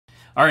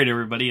All right,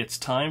 everybody, it's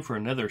time for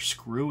another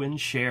Screw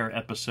and Share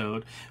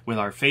episode with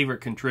our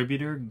favorite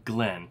contributor,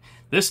 Glenn.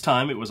 This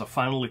time it was a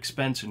final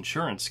expense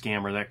insurance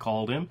scammer that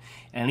called him,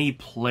 and he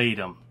played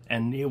him,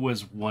 and it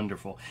was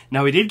wonderful.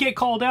 Now, he did get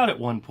called out at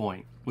one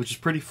point, which is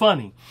pretty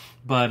funny,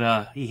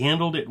 but he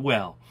handled it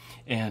well.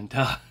 And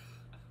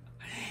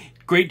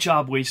great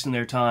job wasting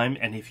their time,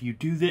 and if you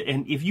do that,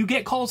 and if you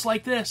get calls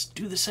like this,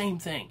 do the same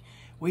thing.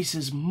 Waste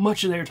as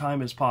much of their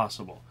time as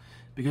possible,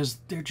 because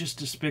they're just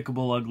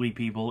despicable, ugly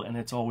people, and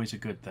it's always a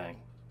good thing.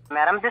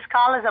 Madam, this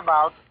call is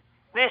about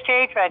the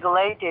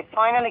state-regulated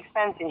final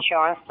expense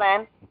insurance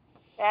plan,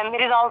 and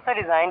it is also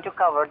designed to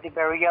cover the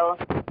burial,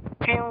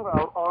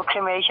 funeral, or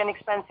cremation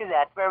expenses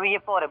at very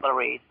affordable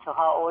rates. So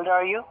how old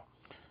are you?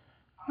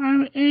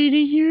 I'm 80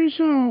 years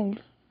old.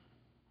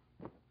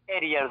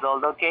 80 years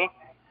old, okay.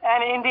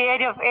 And in the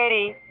age of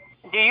 80,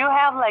 do you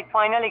have like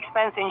final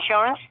expense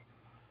insurance?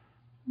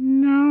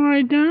 No,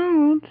 I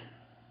don't.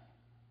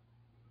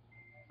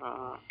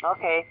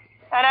 Okay.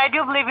 And I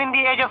do believe in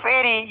the age of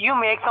 80, you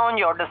make on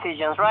your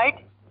decisions,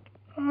 right?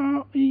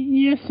 Oh,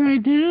 yes, I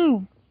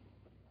do.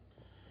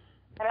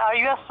 And are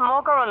you a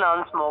smoker or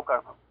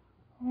non-smoker?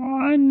 Oh,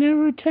 I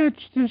never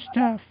touch the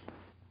stuff.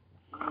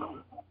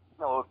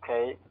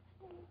 Okay.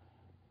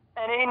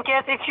 And in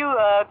case if you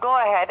go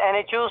ahead and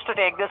you choose to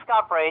take this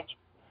coverage,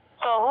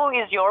 so who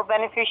is your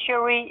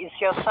beneficiary? Is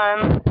your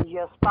son,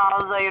 your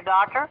spouse, or your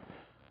daughter?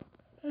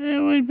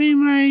 It would be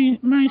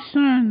my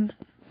son.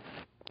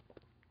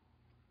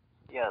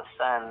 Your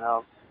son,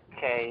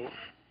 okay.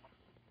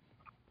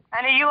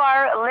 And you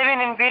are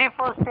living in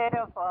beautiful state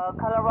of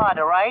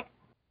Colorado, right?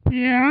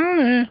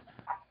 Yeah,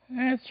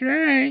 that's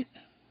right.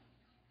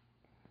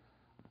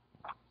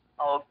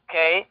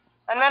 Okay.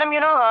 And madam,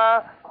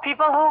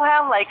 people who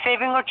have like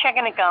saving or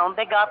checking account,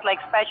 they got like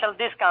special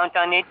discount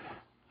on it.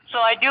 So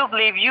I do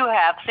believe you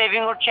have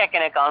saving or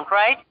checking account,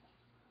 right?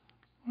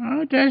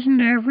 Oh,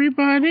 doesn't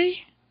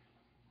everybody?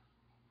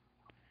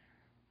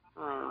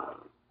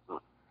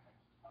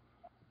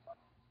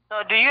 So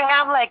do you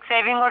have like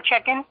saving or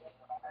checking?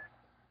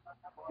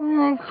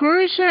 Oh, of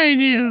course I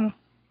do.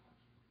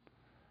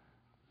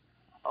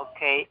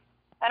 Okay.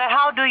 And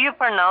how do you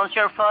pronounce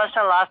your first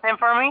and last name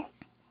for me?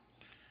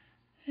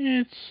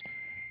 It's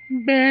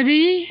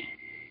Betty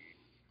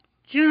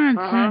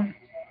Johnson.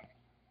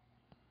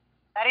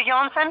 Betty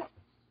Johnson?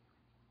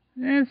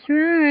 That's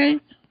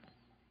right.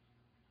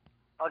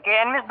 Okay,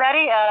 and Miss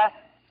Betty,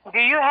 do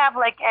you have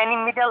like any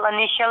middle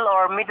initial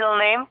or middle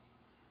name?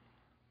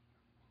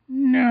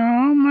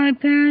 No, my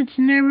parents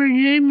never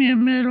gave me a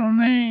middle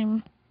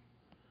name.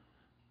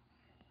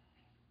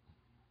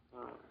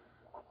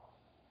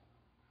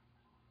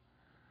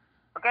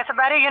 Okay, so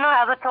Betty,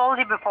 as I told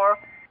you before,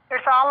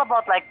 it's all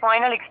about like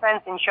final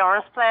expense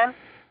insurance plan.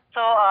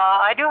 So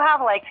I do have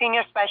like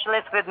senior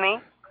specialists with me.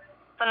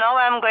 So now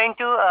I'm going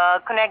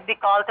to connect the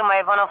call to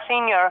my one of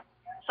senior.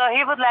 So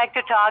he would like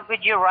to talk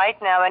with you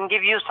right now and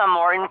give you some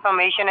more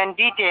information and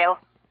detail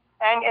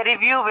and a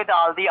review with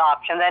all the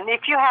options. And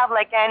if you have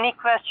like any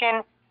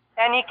question,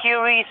 any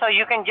query, so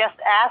you can just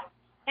ask.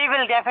 He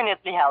will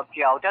definitely help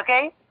you out,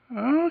 okay?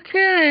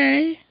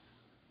 Okay.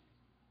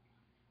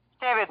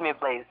 Stay with me,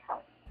 please.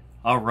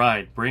 All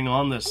right, bring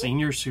on the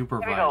senior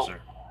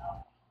supervisor.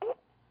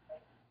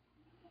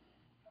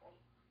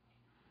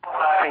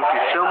 Thank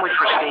you so much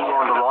for staying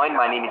on the line.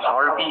 My name is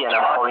Harvey, and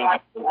I'm calling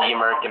from the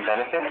American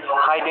Benefits.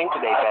 How are you doing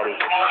today, Betty?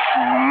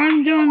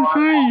 I'm doing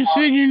fine. You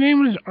said your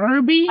name was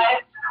Arby?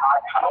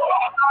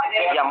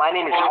 Yeah, my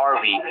name is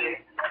Harvey.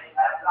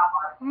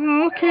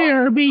 Oh, okay,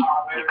 Arby.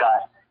 You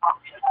got it.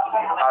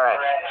 All right.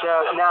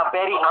 So now,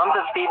 Betty, I'm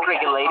the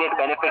state-regulated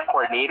benefit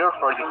coordinator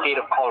for the state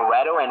of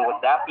Colorado, and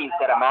what that means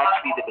that I'm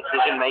actually the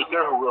decision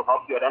maker who will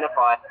help you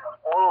identify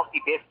all of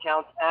the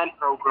discounts and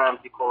programs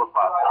you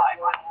qualify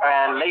for.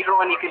 And later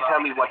on, you can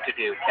tell me what to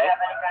do, okay?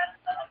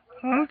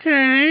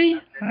 Okay,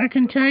 I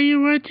can tell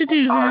you what to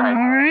do then,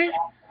 all right?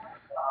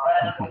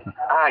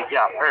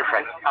 Yeah,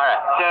 perfect. All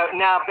right. So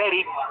now,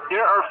 Betty,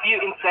 there are a few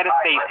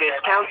incentive-based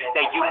discounts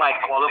that you might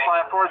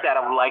qualify for that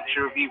I would like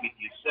to review with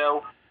you.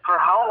 So, for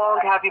how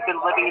long have you been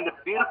living in the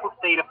beautiful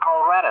state of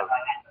Colorado?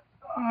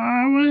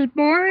 I was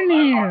born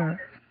here.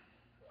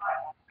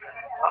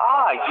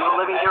 You were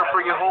living there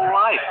for your whole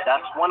life.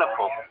 That's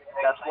wonderful.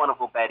 That's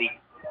wonderful, Betty.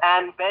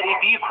 And Betty,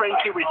 do you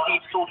currently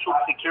receive Social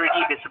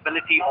Security,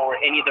 disability, or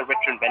any other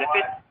veteran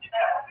benefits?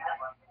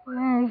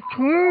 Well, of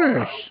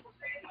course.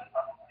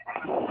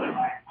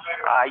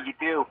 You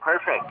do.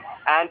 Perfect.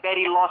 And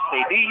Betty,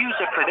 lastly, do you use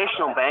a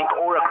traditional bank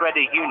or a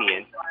credit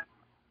union?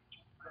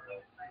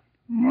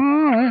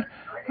 Well,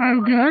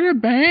 I've got a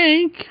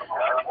bank.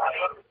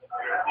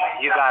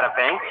 You got a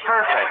bank?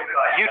 Perfect.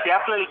 You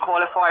definitely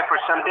qualify for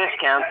some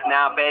discounts.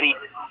 Now, Betty,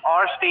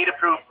 our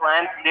state-approved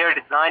plans, they're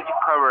designed to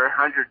cover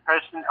 100%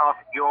 of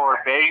your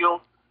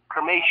burial,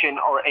 cremation,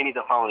 or any of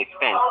the family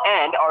expense,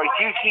 and are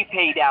usually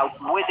paid out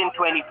within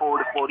 24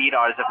 to 48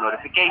 hours of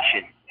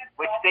notification,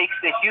 which takes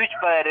the huge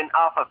burden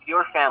off of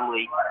your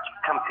family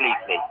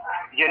completely.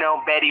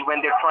 Betty,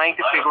 when they're trying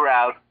to figure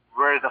out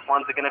where the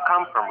funds are going to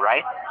come from,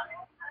 right?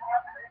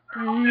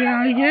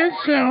 Yeah, I guess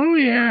so,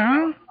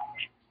 yeah.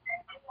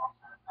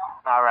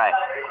 All right.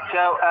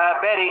 So,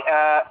 Betty,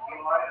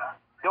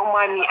 don't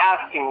mind me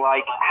asking,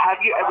 like, have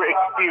you ever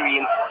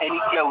experienced any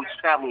close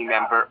family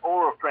member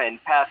or a friend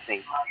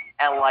passing,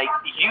 and like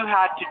you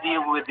had to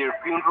deal with their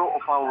funeral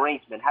upon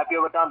arrangement? Have you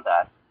ever done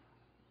that?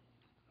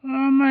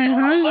 My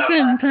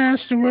husband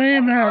passed away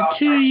about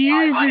 2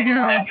 years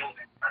ago.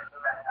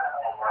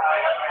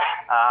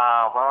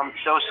 Well, I'm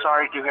so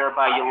sorry to hear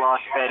about your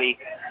loss, Betty.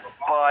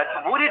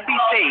 But would it be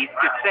safe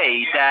to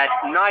say that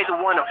neither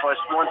one of us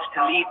wants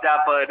to leave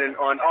that burden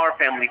on our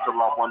family's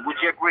loved one? Would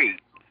you agree?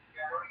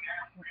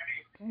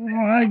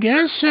 Well, I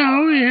guess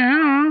so,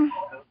 yeah.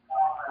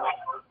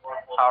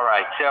 All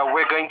right, so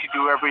we're going to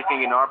do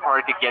everything in our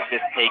part to get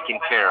this taken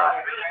care of.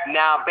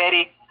 Now,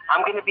 Betty,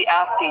 I'm going to be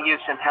asking you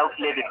some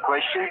health-related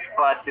questions,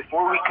 but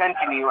before we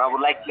continue, I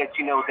would like to let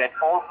you know that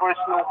all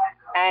personal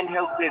and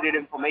health-related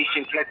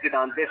information collected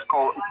on this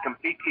call is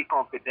completely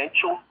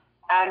confidential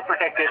and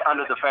protected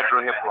under the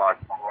federal HIPAA laws.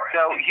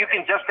 So you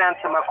can just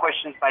answer my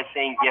questions by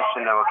saying yes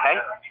or no, okay?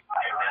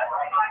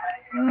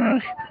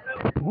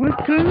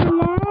 What kind of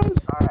laws?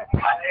 All right.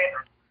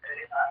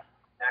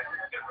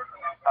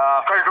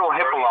 Federal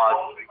HIPAA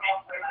laws.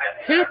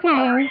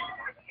 HIPAA?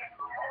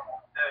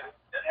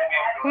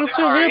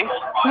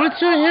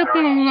 What's a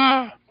HIPAA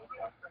law?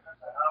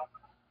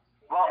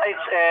 Well,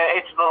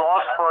 it's the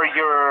laws for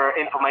your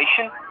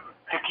information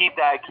to keep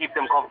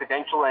them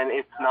confidential, and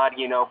it's not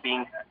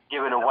being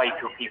given away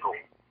to people.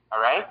 All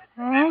right.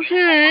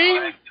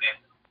 Okay.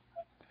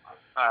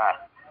 All right.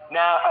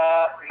 Now,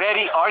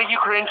 Betty, are you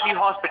currently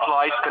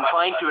hospitalized,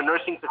 confined to a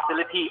nursing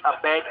facility, a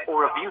bed,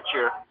 or a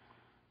wheelchair?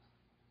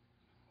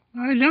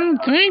 I don't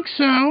think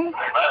so.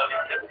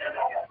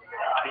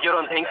 You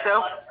don't think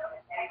so?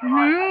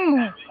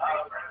 No.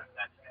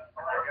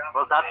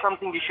 Well, that's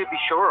something you should be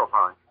sure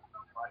upon.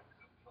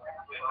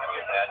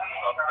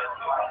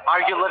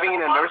 Are you living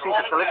in a nursing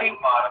facility?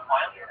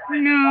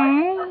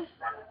 No.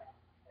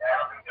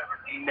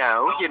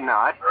 No, you're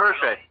not.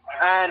 Perfect.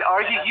 And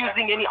are you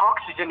using any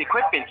oxygen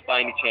equipment by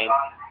any chance?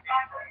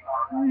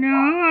 No,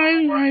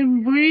 I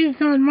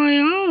breathe on my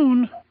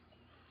own.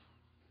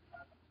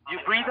 You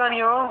breathe on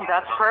your own?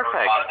 That's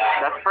perfect.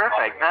 That's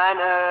perfect.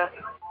 And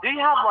do you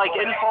have like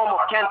any form of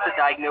cancer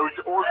diagnosed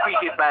or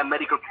treated by a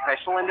medical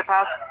professional in the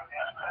past?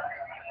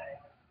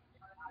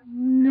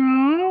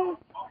 No.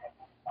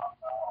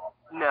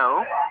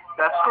 No,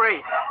 that's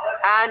great.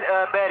 And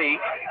Betty,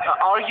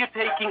 are you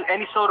taking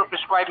any sort of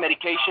prescribed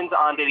medications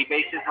on a daily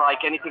basis,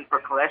 like anything for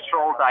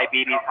cholesterol,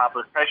 diabetes, high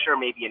blood pressure,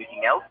 maybe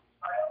anything else?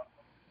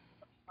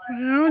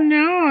 Well,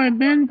 no, I've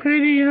been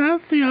pretty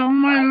healthy all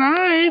my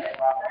life.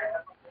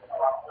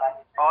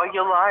 All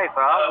your life,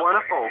 huh?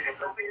 Wonderful.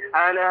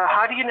 And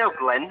how do you know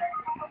Glenn?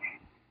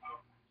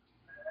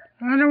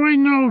 How do I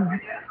know?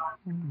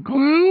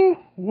 Glue?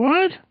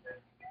 What?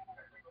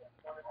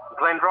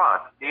 Glenn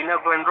Ross. Do you know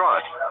Glenn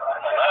Ross?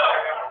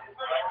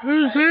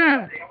 Who's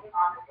that?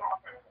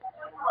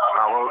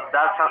 Well,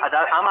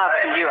 I'm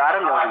asking you. I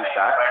don't know who's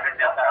that.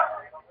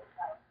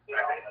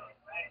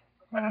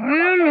 I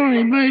don't know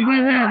anybody by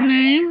that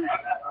name.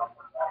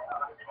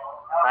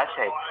 I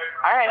see.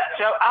 All right,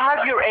 so I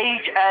have your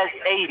age as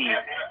 80,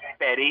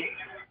 Betty.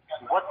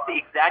 What's the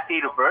exact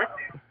date of birth?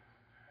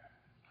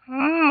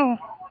 Oh,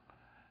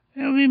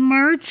 it'll be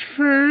March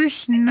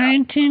 1st,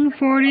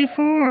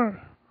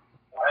 1944.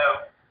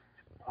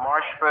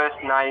 March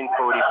 1st,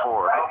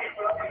 1944.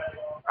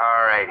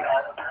 All righty.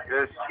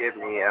 Just give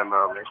me a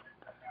moment.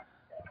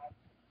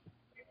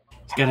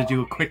 He's got to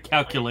do a quick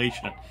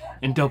calculation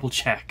and double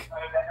check.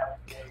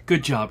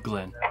 Good job,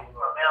 Glenn.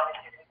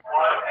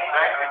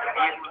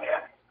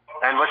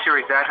 And what's your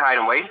exact height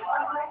and weight?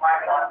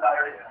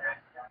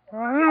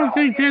 I don't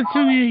think that's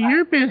any of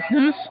your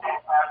business.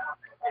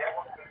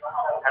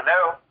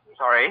 Hello?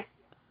 Sorry?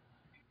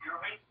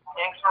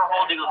 Thanks for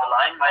holding on the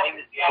line. My name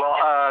is Jack. Well,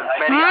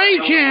 Betty, Hi,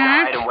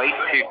 Jack. height and weight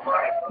too.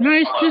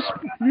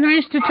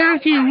 Nice to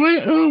talk to you.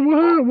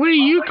 What are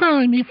you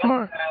calling me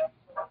for?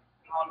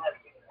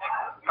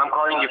 I'm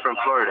calling you from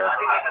Florida.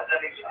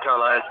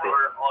 Tallahassee.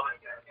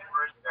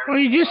 Well,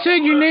 you just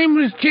said your name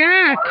was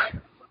Jack.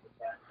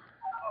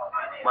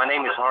 My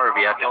name is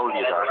Harvey. I told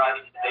you that.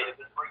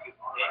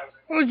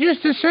 Well,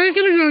 just a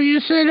second ago you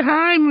said,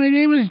 hi, my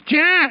name is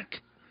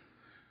Jack.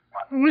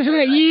 Was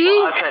that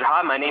you? I said,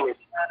 hi, my name is...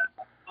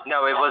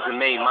 No, it wasn't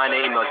me. My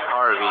name was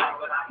Harvey.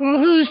 Well,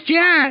 who's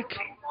Jack?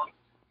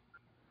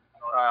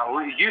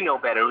 You know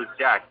better. Who's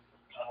Jack?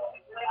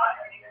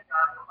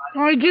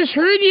 Oh, I just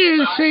heard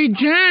you say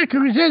Jack,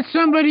 or is that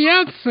somebody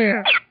else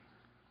there?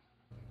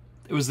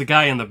 It was the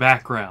guy in the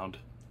background.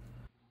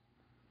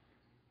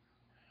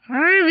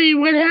 Harvey,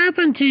 what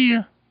happened to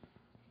you?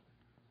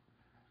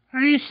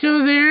 Are you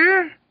still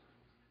there?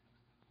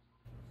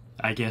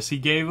 I guess he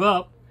gave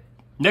up.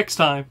 Next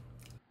time.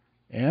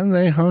 And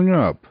they hung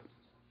up.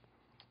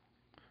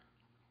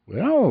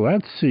 Well,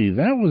 let's see.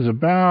 That was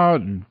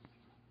about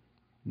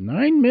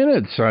 9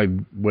 minutes I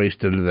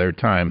wasted of their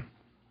time.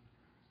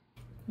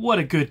 What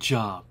a good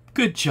job.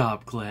 Good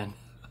job, Glenn.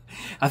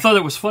 I thought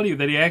it was funny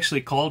that he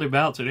actually called him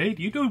out and said, hey,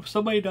 do you know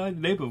somebody by the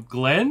name of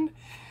Glenn?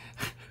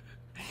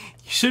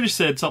 You should have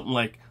said something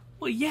like,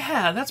 well,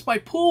 yeah, that's my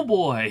pool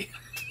boy.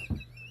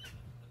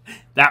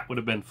 That would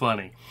have been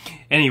funny.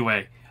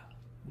 Anyway,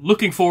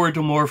 looking forward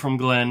to more from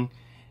Glenn.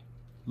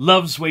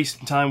 Loves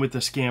wasting time with the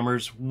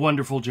scammers.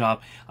 Wonderful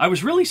job. I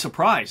was really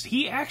surprised.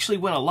 He actually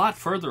went a lot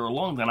further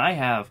along than I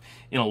have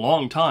in a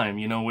long time,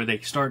 you know, where they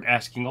start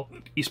asking all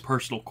these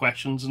personal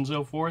questions and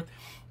so forth.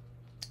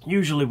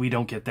 Usually we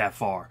don't get that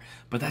far,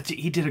 but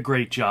he did a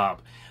great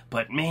job.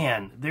 But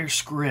man, their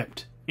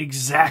script,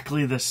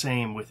 exactly the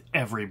same with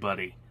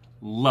everybody.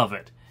 Love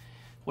it.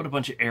 What a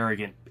bunch of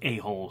arrogant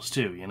a-holes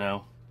too, you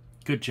know?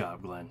 Good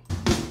job, Glenn.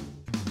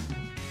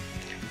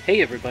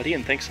 Hey everybody,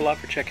 and thanks a lot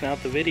for checking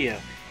out the video.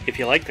 If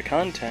you like the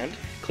content,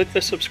 click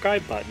the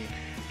subscribe button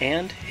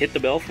and hit the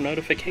bell for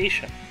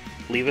notification.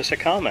 Leave us a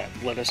comment.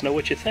 Let us know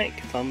what you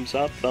think. Thumbs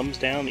up, thumbs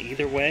down,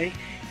 either way,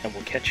 and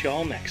we'll catch you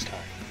all next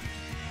time.